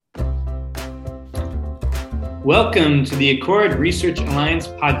Welcome to the Accord Research Alliance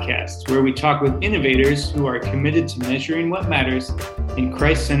podcast, where we talk with innovators who are committed to measuring what matters in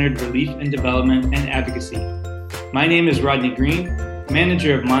Christ-centered relief and development and advocacy. My name is Rodney Green,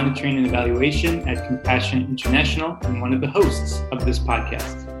 Manager of Monitoring and Evaluation at Compassion International and one of the hosts of this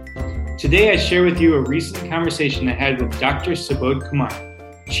podcast. Today, I share with you a recent conversation I had with Dr. Subodh Kumar,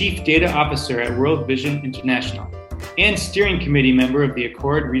 Chief Data Officer at World Vision International and Steering Committee member of the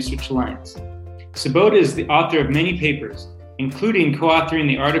Accord Research Alliance. Subodh is the author of many papers, including co-authoring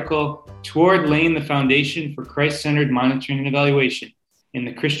the article Toward Laying the Foundation for Christ-Centered Monitoring and Evaluation in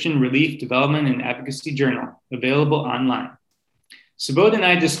the Christian Relief, Development, and Advocacy Journal, available online. Subodh and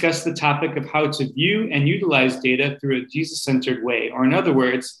I discussed the topic of how to view and utilize data through a Jesus-centered way, or in other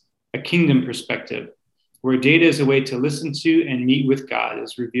words, a kingdom perspective, where data is a way to listen to and meet with God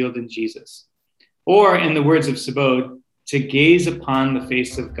as revealed in Jesus. Or, in the words of Subodh, to gaze upon the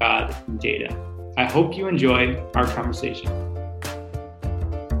face of God in data. I hope you enjoy our conversation.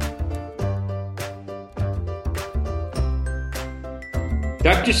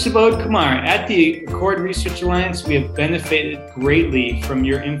 Dr. Subodh Kumar, at the Accord Research Alliance, we have benefited greatly from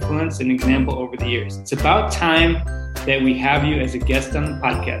your influence and example over the years. It's about time that we have you as a guest on the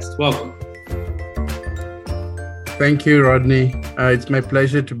podcast. Welcome. Thank you, Rodney. It's my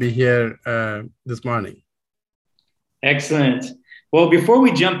pleasure to be here this morning. Excellent. Well, before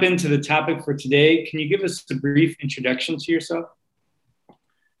we jump into the topic for today, can you give us a brief introduction to yourself?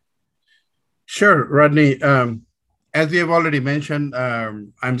 Sure, Rodney. As we have already mentioned,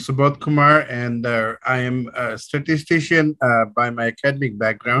 I'm Subodh Kumar, and I am a statistician by my academic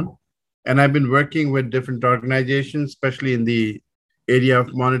background. And I've been working with different organizations, especially in the area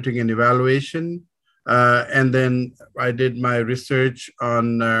of monitoring and evaluation. And then I did my research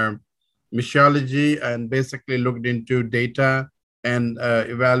on missiology and basically looked into data and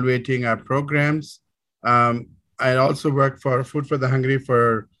evaluating our programs. I also worked for Food for the Hungry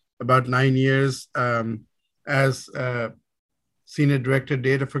for about 9 years as Senior Director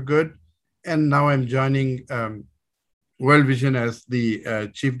Data for Good. And now I'm joining World Vision as the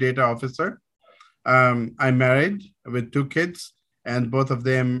Chief Data Officer. I'm married with 2 kids, and both of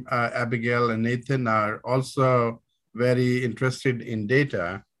them, Abigail and Nathan, are also very interested in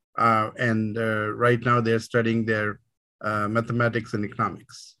data. And right now they're studying their mathematics and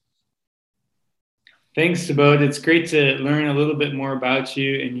economics. Thanks, Subodh. It's great to learn a little bit more about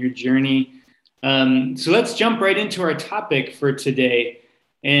you and your journey. So let's jump right into our topic for today.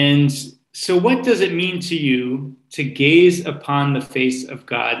 And so what does it mean to you to gaze upon the face of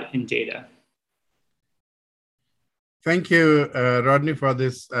God in data? Thank you, Rodney, for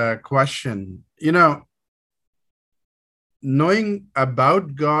this question. You know, knowing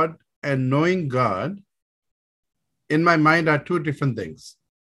about God and knowing God, in my mind, are 2 different things.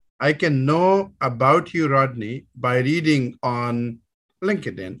 I can know about you, Rodney, by reading on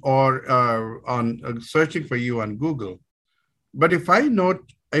LinkedIn or on searching for you on Google. But if I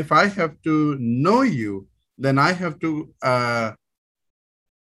have to know you, then I have to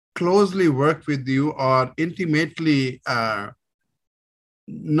closely work with you or intimately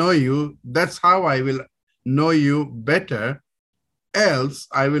know you. That's how I will know you better. Else,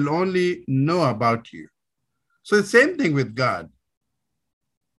 I will only know about you. So the same thing with God.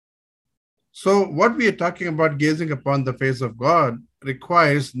 So what we are talking about, gazing upon the face of God,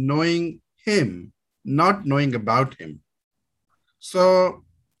 requires knowing Him, not knowing about Him. So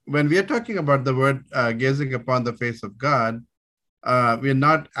when we are talking about the word gazing upon the face of God, we're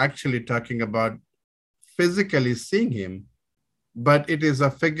not actually talking about physically seeing Him, but it is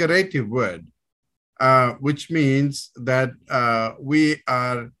a figurative word, which means that we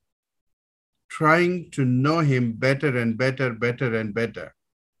are trying to know Him better and better, better and better.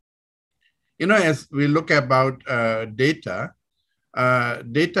 You know, as we look about data,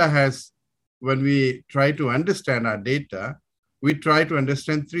 data has, when we try to understand our data, we try to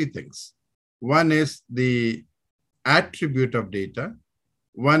understand 3 things. One is the attribute of data,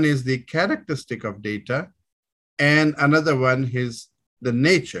 one is the characteristic of data, and another one is the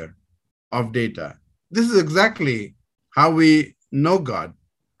nature of data. This is exactly how we know God,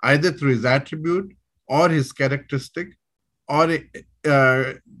 either through His attribute or His characteristic or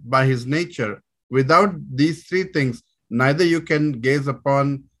by His nature. Without these 3 things, neither you can gaze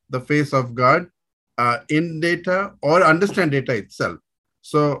upon the face of God in data or understand data itself.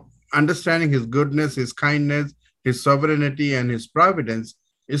 So understanding His goodness, His kindness, His sovereignty, and His providence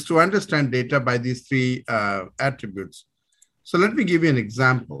is to understand data by these 3 attributes. So let me give you an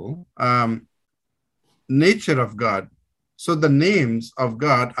example. Nature of God. So the names of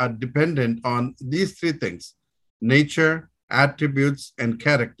God are dependent on these 3 things: nature, attributes, and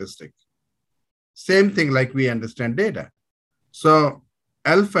characteristic. Same thing like we understand data. So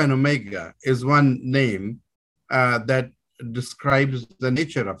Alpha and Omega is one name that describes the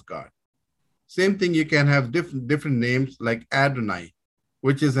nature of God. Same thing, you can have different names like Adonai,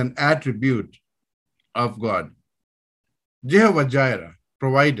 which is an attribute of God. Jehovah Jireh,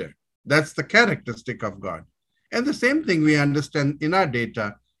 provider, that's the characteristic of God. And the same thing we understand in our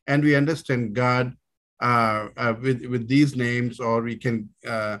data, and we understand God with these names, or we can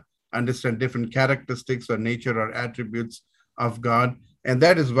understand different characteristics or nature or attributes of God. And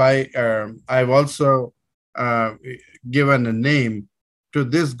that is why I've also given a name to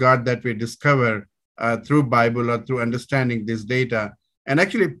this God that we discover through Bible or through understanding this data. And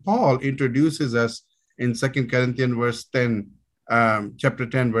actually, Paul introduces us in 2 Corinthians verse 10, chapter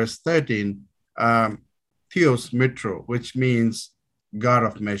 10, verse 13, Theos Mitro, which means God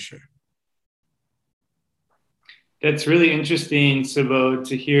of measure. That's really interesting, Subodh,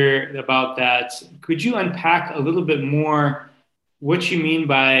 to hear about that. Could you unpack a little bit more what you mean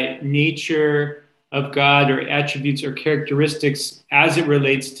by nature of God, or attributes or characteristics as it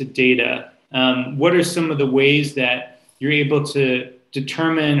relates to data? What are some of the ways that you're able to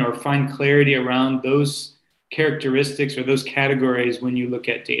determine or find clarity around those characteristics or those categories when you look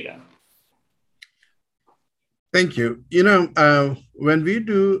at data? Thank you. When we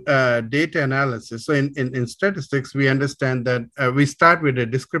do data analysis, so in statistics, we understand that we start with a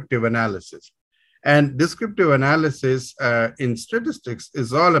descriptive analysis. And descriptive analysis in statistics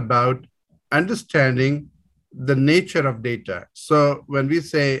is all about understanding the nature of data. So when we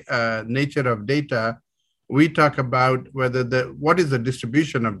say nature of data, we talk about what is the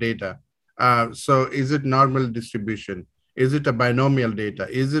distribution of data. So is it normal distribution? Is it a binomial data?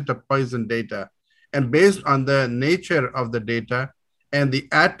 Is it a Poisson data? And based on the nature of the data and the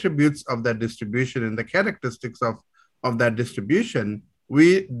attributes of that distribution and the characteristics of that distribution,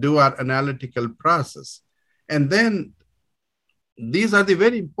 we do our analytical process. And then these are the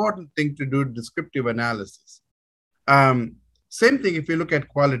very important thing to do descriptive analysis. Same thing if you look at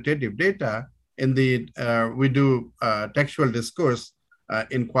qualitative data, we do textual discourse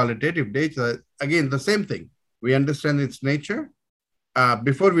in qualitative data. Again, the same thing. We understand its nature.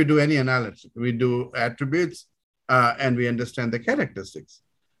 Before we do any analysis, we do attributes and we understand the characteristics.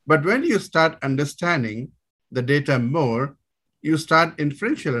 But when you start understanding the data more, you start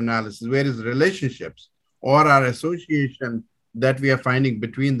inferential analysis, where is relationships or our association that we are finding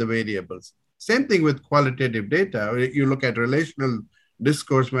between the variables. Same thing with qualitative data. You look at relational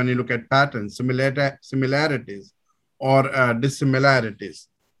discourse when you look at patterns, similarities, or dissimilarities.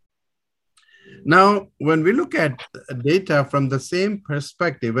 Now, when we look at data from the same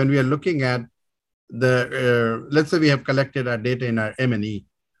perspective, when we are looking at let's say we have collected our data in our M&E,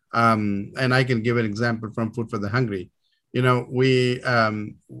 and I can give an example from Food for the Hungry. We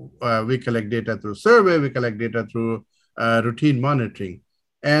collect data through survey, we collect data through routine monitoring,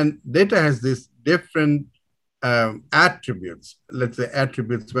 and data has these different attributes. Let's say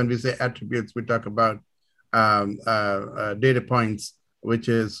attributes. When we say attributes, we talk about data points, which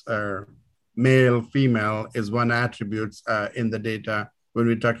is male, female is one attribute in the data. When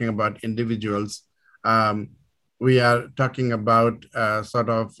we're talking about individuals, we are talking about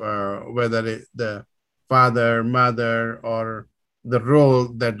whether the father, mother, or the role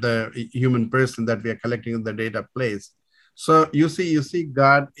that the human person that we are collecting the data plays. So you see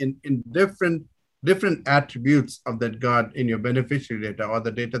God in different attributes of that God in your beneficiary data or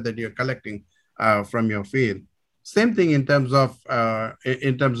the data that you're collecting from your field. Same thing in terms of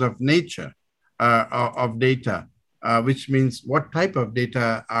nature of data, which means what type of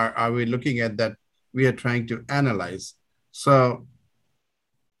data are we looking at that we are trying to analyze. So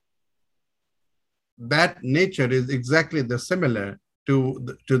that nature is exactly similar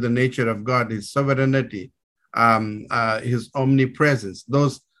to the nature of God, his sovereignty, his omnipresence.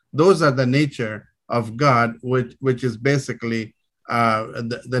 Those are the nature of God, which is basically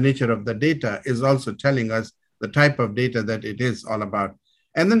the nature of the data is also telling us the type of data that it is all about.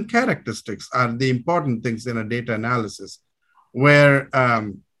 And then characteristics are the important things in a data analysis, where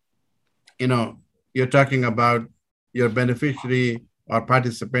you're talking about your beneficiary or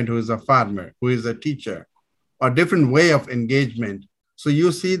participant who is a farmer, who is a teacher, or different way of engagement. So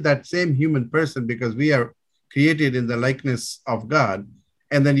you see that same human person, because we are created in the likeness of God,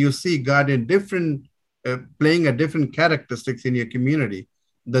 and then you see God in different, playing a different characteristics in your community.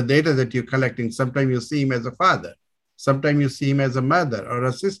 The data that you're collecting, sometimes you see him as a father, sometimes you see him as a mother or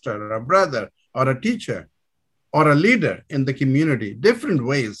a sister or a brother or a teacher or a leader in the community, different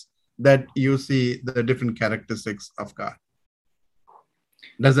ways that you see the different characteristics of God.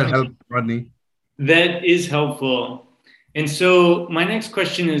 Does that help, Rodney? That is helpful. And so my next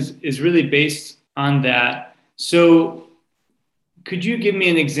question is really based on that. So could you give me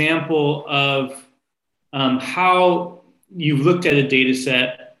an example of how you've looked at a data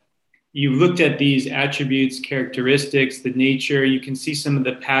set, you've looked at these attributes, characteristics, the nature, you can see some of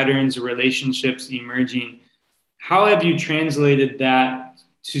the patterns, relationships emerging. How have you translated that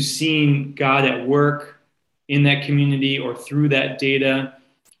to seeing God at work in that community or through that data?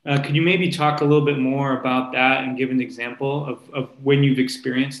 Could you maybe talk a little bit more about that and give an example of when you've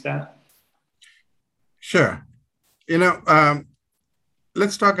experienced that? Sure.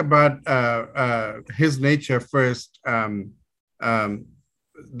 Let's talk about his nature first,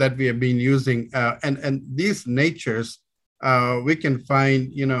 that we have been using. And these natures, we can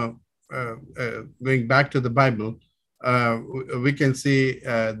find, going back to the Bible, we can see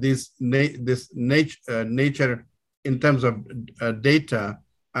this nature in terms of data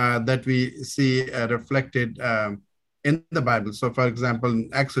that we see reflected in the Bible. So, for example, in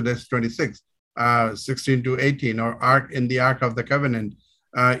Exodus 26, 16 to 18, or in the Ark of the Covenant,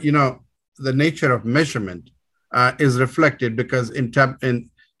 the nature of measurement is reflected, because in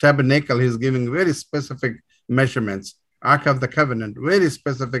tabernacle, he's giving very specific measurements. Ark of the Covenant, very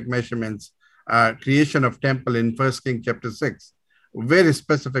specific measurements. Creation of temple in 1 Kings chapter 6, very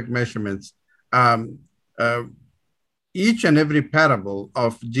specific measurements. Each and every parable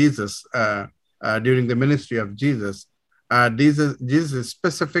of Jesus during the ministry of Jesus, Jesus is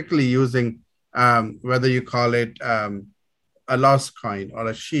specifically using, whether you call it a lost coin or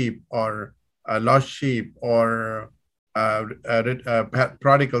a sheep or a lost sheep or a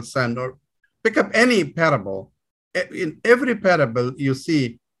prodigal son, or pick up any parable. In every parable, you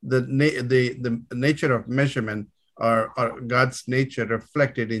see the nature of measurement or God's nature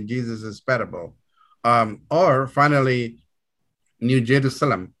reflected in Jesus's parable. Or finally, New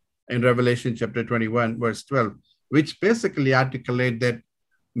Jerusalem in Revelation chapter 21, verse 12, which basically articulate that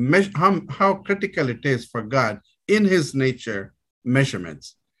how critical it is for God in his nature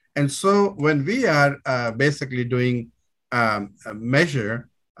measurements. And so when we are basically doing a measure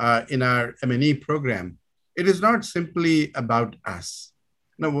in our M&E program, it is not simply about us.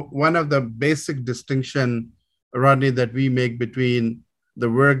 Now, one of the basic distinction, Rodney, that we make between the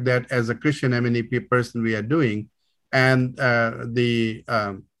work that as a Christian M&E person we are doing and the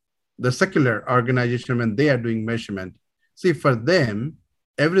secular organization when they are doing measurement. See, for them,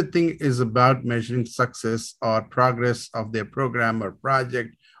 everything is about measuring success or progress of their program or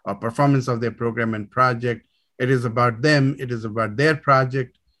project or performance of their program and project. It is about them. It is about their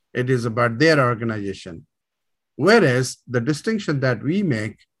project. It is about their organization. Whereas the distinction that we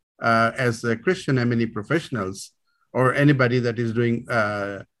make as Christian M&E professionals or anybody that is doing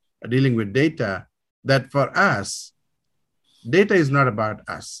dealing with data, that for us, data is not about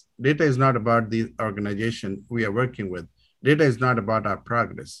us. Data is not about the organization we are working with. Data is not about our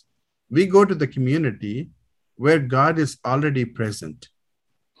progress. We go to the community where God is already present.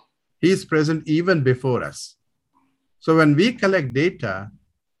 He is present even before us. So when we collect data,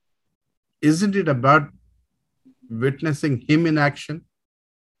 isn't it about witnessing him in action?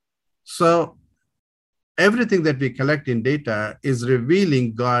 So everything that we collect in data is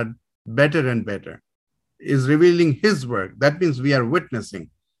revealing God better and better, is revealing his work. That means we are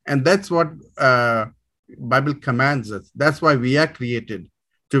witnessing. And that's what Bible commands us. That's why we are created,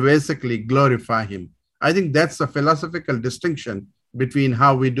 to basically glorify him. I think that's a philosophical distinction between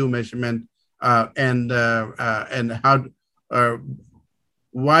how we do measurement and how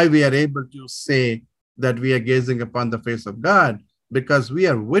why we are able to say that we are gazing upon the face of God, because we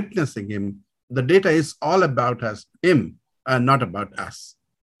are witnessing him. The data is all about us, him, not about us.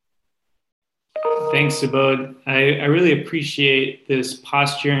 Thanks, Subodh. I really appreciate this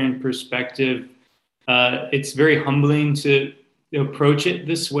posture and perspective. It's very humbling to approach it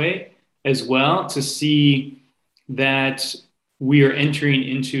this way as well, to see that we are entering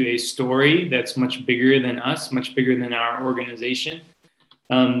into a story that's much bigger than us, much bigger than our organization,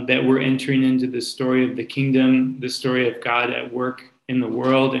 that we're entering into the story of the kingdom, the story of God at work in the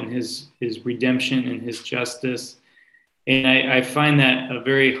world and his redemption and his justice. And I find that a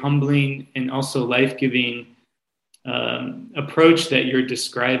very humbling and also life-giving approach that you're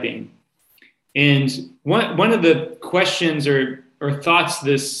describing. And one of the questions or thoughts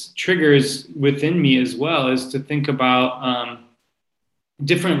this triggers within me as well is to think about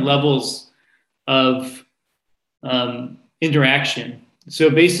different levels of interaction.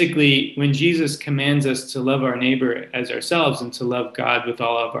 So basically, when Jesus commands us to love our neighbor as ourselves and to love God with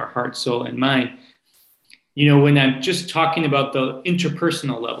all of our heart, soul, and mind, when I'm just talking about the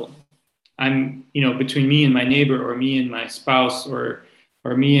interpersonal level, I'm, between me and my neighbor, or me and my spouse, or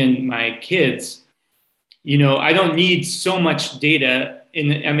me and my kids, I don't need so much data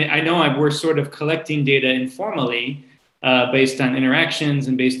I know we're sort of collecting data informally based on interactions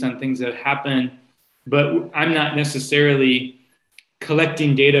and based on things that happen, but I'm not necessarily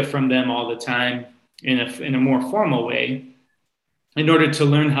collecting data from them all the time in a more formal way in order to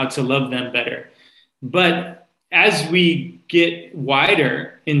learn how to love them better. But as we get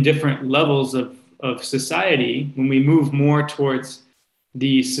wider in different levels of society, when we move more towards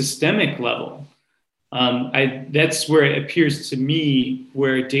the systemic level, that's where it appears to me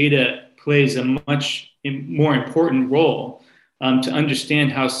where data plays a much more important role to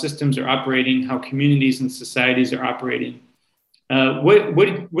understand how systems are operating, how communities and societies are operating.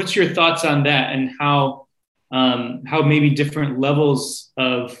 What's your thoughts on that, and how maybe different levels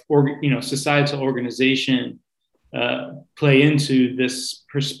of societal organization play into this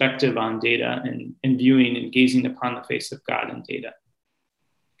perspective on data and viewing and gazing upon the face of God in data?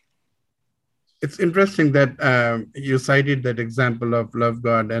 It's interesting that you cited that example of love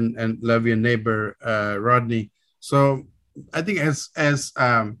God and love your neighbor, Rodney. So I think as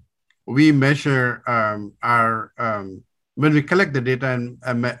we measure our when we collect the data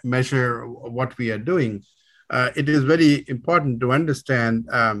and measure what we are doing, it is very important to understand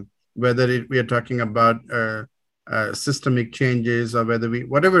whether we are talking about systemic changes or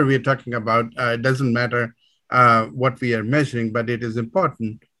whatever we are talking about. It doesn't matter what we are measuring, but it is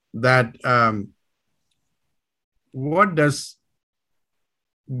important that what does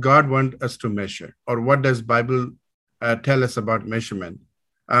God want us to measure, or what does Bible tell us about measurement?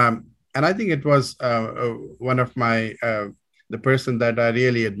 And I think it was one of my, the person that I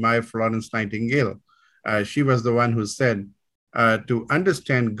really admire, Florence Nightingale. She was the one who said, to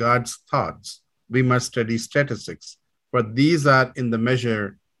understand God's thoughts, we must study statistics, for these are the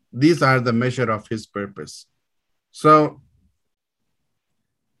measure of his purpose. So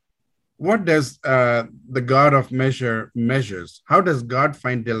what does the God of measures? How does God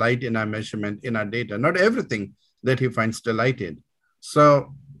find delight in our measurement, in our data? Not everything that he finds delight in.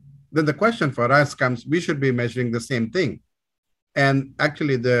 So then the question for us comes, we should be measuring the same thing. And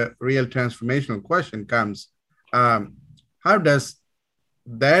actually the real transformational question comes, how does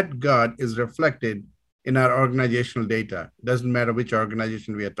that God is reflected in our organizational data? Doesn't matter which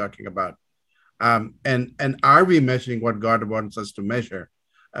organization we are talking about. And are we measuring what God wants us to measure?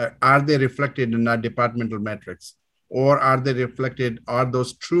 Are they reflected in our departmental metrics, or are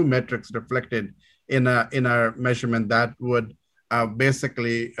those true metrics reflected in our measurement that would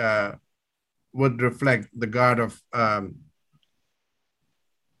basically would reflect the God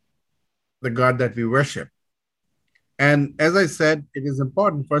that we worship? And as I said, it is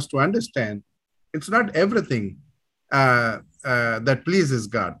important for us to understand it's not everything that pleases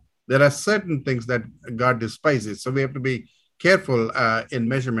God. There are certain things that God despises. So we have to be careful in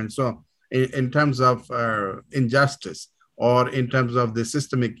measurement. So in terms of injustice, or in terms of the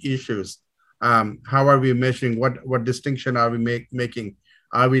systemic issues, how are we measuring? What distinction are we making?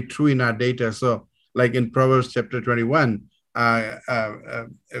 Are we true in our data? So like in Proverbs chapter 21,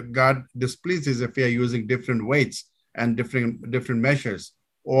 God displeases if we are using different weights and different measures.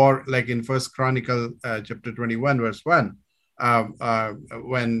 Or like in First Chronicle chapter 21, verse 1,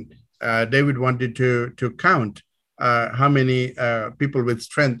 when David wanted to count how many people with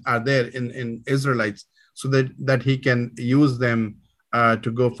strength are there in Israelites, so that he can use them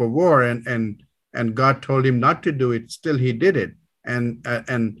to go for war. And God told him not to do it. Still, he did it, and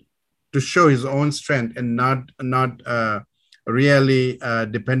to show his own strength and not really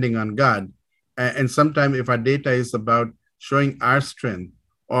depending on God. And sometimes, if our data is about showing our strength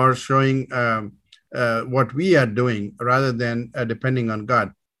or showing what we are doing rather than depending on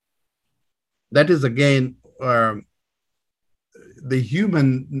God, that is again the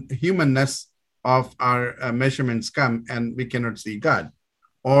humanness of our measurements come, and we cannot see God.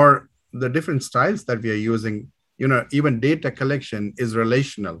 Or the different styles that we are using, even data collection is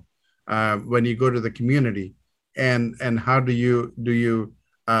relational. When you go to the community, and how do you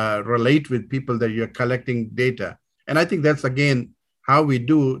relate with people that you're collecting data? And I think that's again how we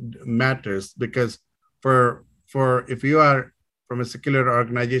do matters, because for if you are from a secular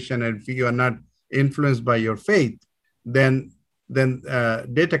organization and if you are not influenced by your faith, then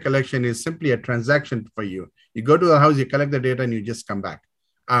data collection is simply a transaction for you. You go to the house, you collect the data, and you just come back.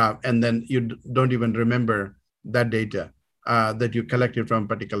 And then you don't even remember that data that you collected from a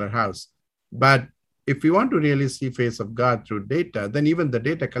particular house. But if we want to really see face of God through data, then even the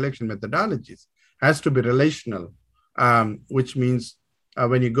data collection methodologies has to be relational, which means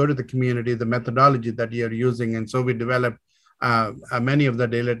when you go to the community, the methodology that you're using. And so we develop many of the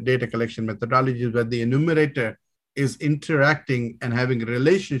data collection methodologies where the enumerator is interacting and having a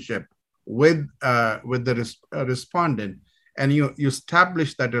relationship with the respondent. and you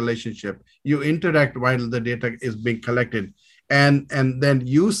establish that relationship. You interact while the data is being collected, and then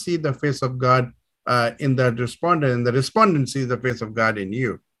you see the face of God in the respondent, and the respondent sees the face of God in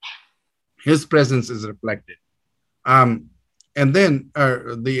you. His presence is reflected. And then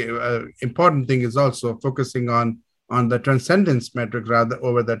the important thing is also focusing on the transcendence metric rather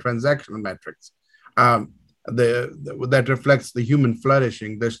over the transactional metrics. That reflects the human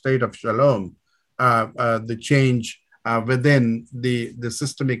flourishing, the state of shalom, the change within the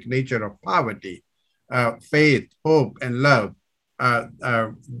systemic nature of poverty, faith, hope, and love.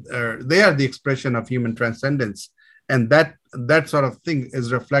 They are the expression of human transcendence, and that sort of thing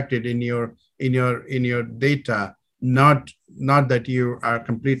is reflected in your data. Not that you are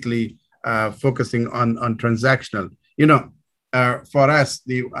completely focusing on transactional. For us,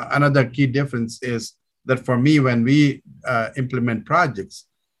 another key difference is that for me, when we implementing projects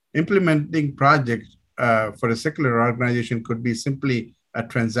for a secular organization could be simply a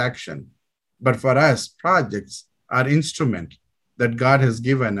transaction. But for us, projects are instrument that God has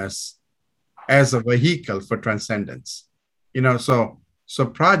given us as a vehicle for transcendence. So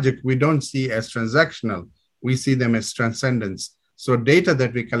project we don't see as transactional, we see them as transcendence. So data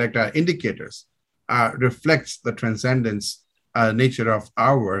that we collect are indicators, reflects the transcendence nature of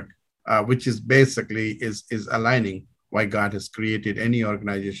our work, which is basically is aligning why God has created any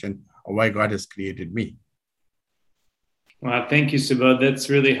organization or why God has created me. Wow, thank you, Subodh. That's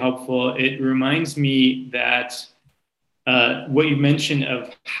really helpful. It reminds me that what you mentioned of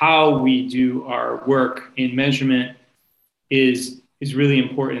how we do our work in measurement is really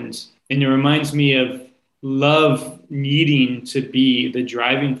important. And it reminds me of love needing to be the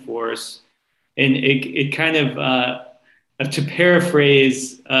driving force. And it kind of, to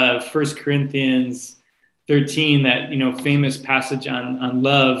paraphrase 1 Corinthians 13, that famous passage on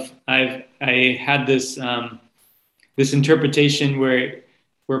love, I had this this interpretation where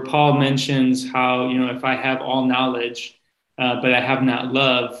Paul mentions how if I have all knowledge, but I have not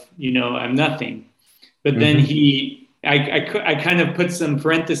love, I'm nothing. But then I kind of put some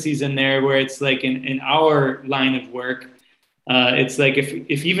parentheses in there where it's like in our line of work, it's like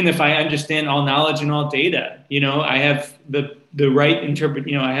if even if I understand all knowledge and all data, I have the right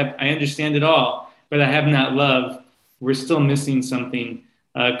interpret, I understand it all, but I have not love, we're still missing something,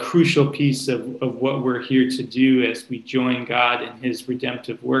 a crucial piece of what we're here to do as we join God in his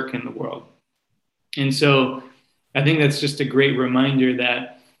redemptive work in the world. And so I think that's just a great reminder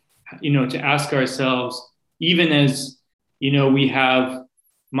that, to ask ourselves, even as, we have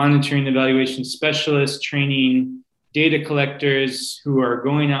monitoring evaluation specialists, training data collectors who are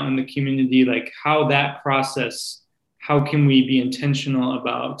going out in the community, like how that process, how can we be intentional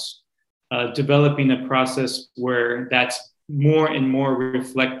about developing a process where that's more and more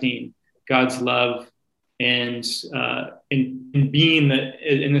reflecting God's love and being,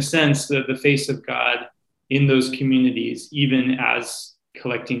 in a sense, the face of God in those communities, even as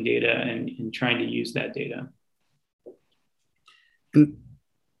collecting data and trying to use that data.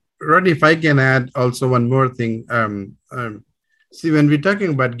 Rodney, if I can add also one more thing. See, when we're talking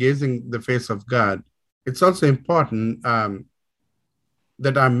about gazing the face of God, it's also important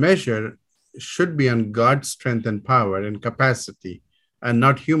that our measure should be on God's strength and power and capacity, and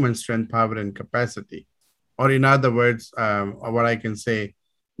not human strength, power, and capacity. Or in other words, what I can say,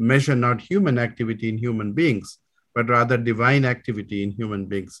 measure not human activity in human beings, but rather divine activity in human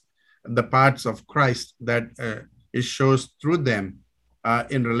beings. The parts of Christ that it shows through them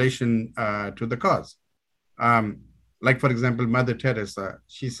in relation to the cause. Like, for example, Mother Teresa,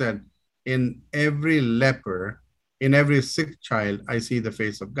 she said, in every leper, in every sick child, I see the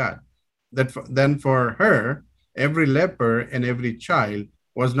face of God. Then for her, every leper and every child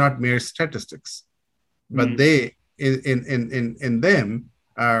was not mere statistics, but they, in them,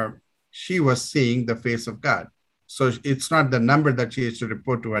 she was seeing the face of God. So it's not the number that she is to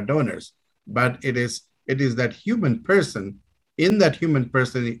report to her donors, but it is that human person. In that human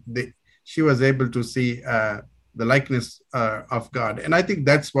person, she was able to see the likeness of God. And I think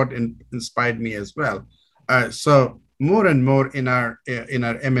that's what inspired me as well. So more and more in our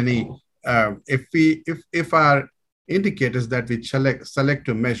M&E, if our indicators that we select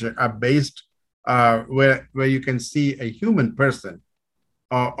to measure are based where you can see a human person,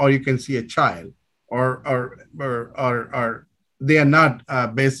 or you can see a child, or they are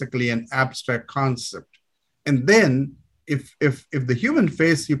not basically an abstract concept. And then if the human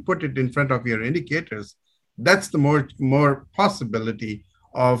face, you put it in front of your indicators, that's the more possibility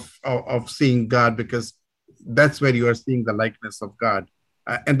of seeing God, because that's where you are seeing the likeness of God.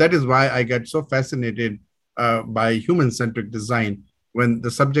 And that is why I get so fascinated by human-centric design, when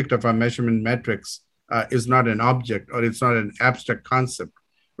the subject of our measurement metrics is not an object, or it's not an abstract concept.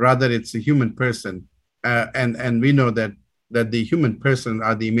 Rather, it's a human person. And we know that the human person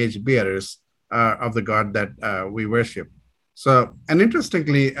are the image bearers of the God that we worship. So, and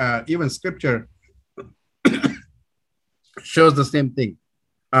interestingly, even scripture shows the same thing.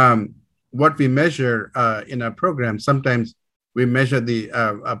 What we measure in our program, sometimes we measure the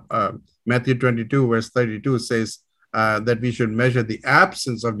Matthew 22, verse 32 says that we should measure the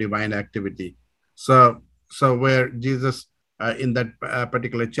absence of divine activity. So where Jesus in that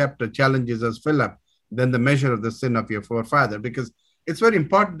particular chapter challenges us, Philip, then the measure of the sin of your forefather, because it's very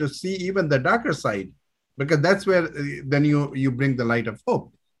important to see even the darker side, because that's where then you bring the light of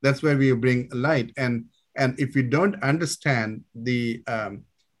hope. That's where we bring light. And if you don't understand the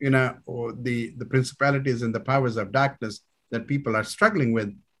the principalities and the powers of darkness that people are struggling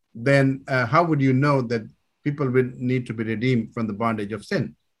with, then how would you know that people will need to be redeemed from the bondage of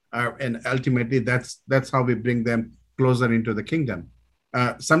sin? And ultimately, that's how we bring them closer into the kingdom.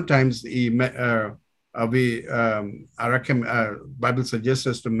 Sometimes Bible suggests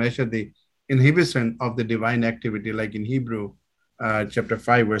us to measure the inhibition of the divine activity, like in Hebrew chapter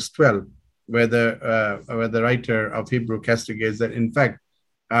 5, verse 12, where the writer of Hebrew castigates that, in fact,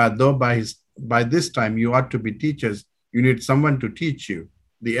 though by this time you ought to be teachers, you need someone to teach you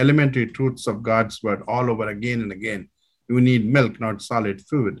the elementary truths of God's word all over again and again. You need milk, not solid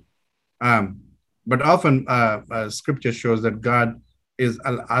food. But often scripture shows that God is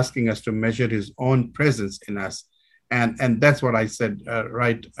asking us to measure his own presence in us. And that's what I said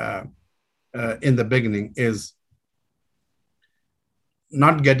in the beginning, is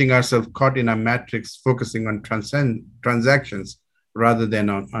not getting ourselves caught in a matrix, focusing on transactions rather than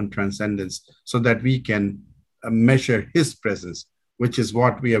on transcendence, so that we can measure his presence, which is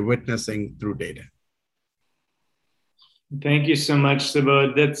what we are witnessing through data. Thank you so much,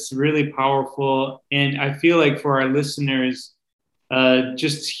 Subodh. That's really powerful. And I feel like for our listeners,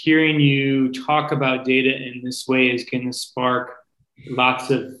 just hearing you talk about data in this way is going to spark lots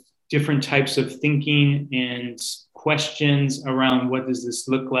of different types of thinking and questions around what does this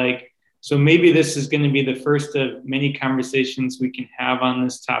look like. So maybe this is going to be the first of many conversations we can have on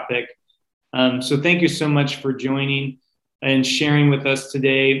this topic. So thank you so much for joining and sharing with us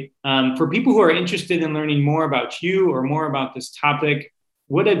today. For people who are interested in learning more about you or more about this topic,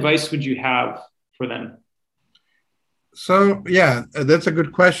 what advice would you have for them? So, yeah, that's a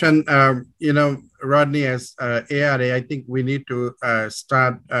good question. Rodney, as ARA, I think we need to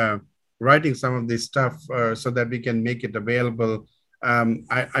start writing some of this stuff so that we can make it available.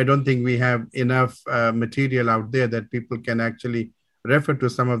 I don't think we have enough material out there that people can actually refer to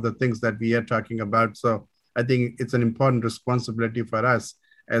some of the things that we are talking about. So I think it's an important responsibility for us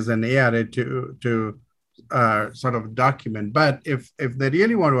as an ARA to sort of document. But if they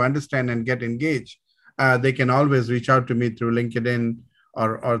really want to understand and get engaged, they can always reach out to me through LinkedIn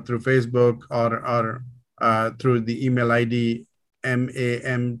or through Facebook or through the email ID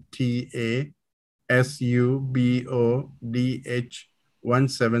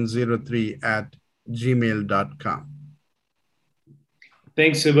mamtasubodh1703@gmail.com.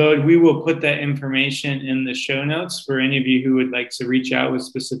 Thanks, Subodh. We will put that information in the show notes for any of you who would like to reach out with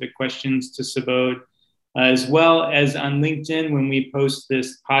specific questions to Subodh, as well as on LinkedIn when we post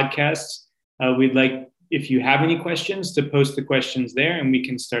this podcast. We'd like, if you have any questions, to post the questions there and we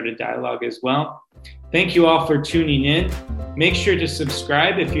can start a dialogue as well. Thank you all for tuning in. Make sure to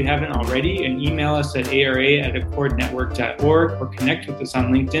subscribe if you haven't already, and email us at ara@accordnetwork.org, or connect with us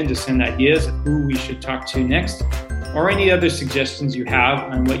on LinkedIn to send ideas of who we should talk to next, or any other suggestions you have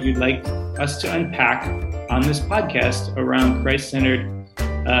on what you'd like us to unpack on this podcast around Christ-centered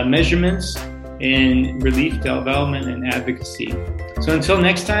measurements in relief, development, and advocacy. So until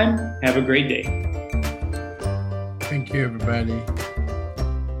next time, have a great day. Thank you, everybody.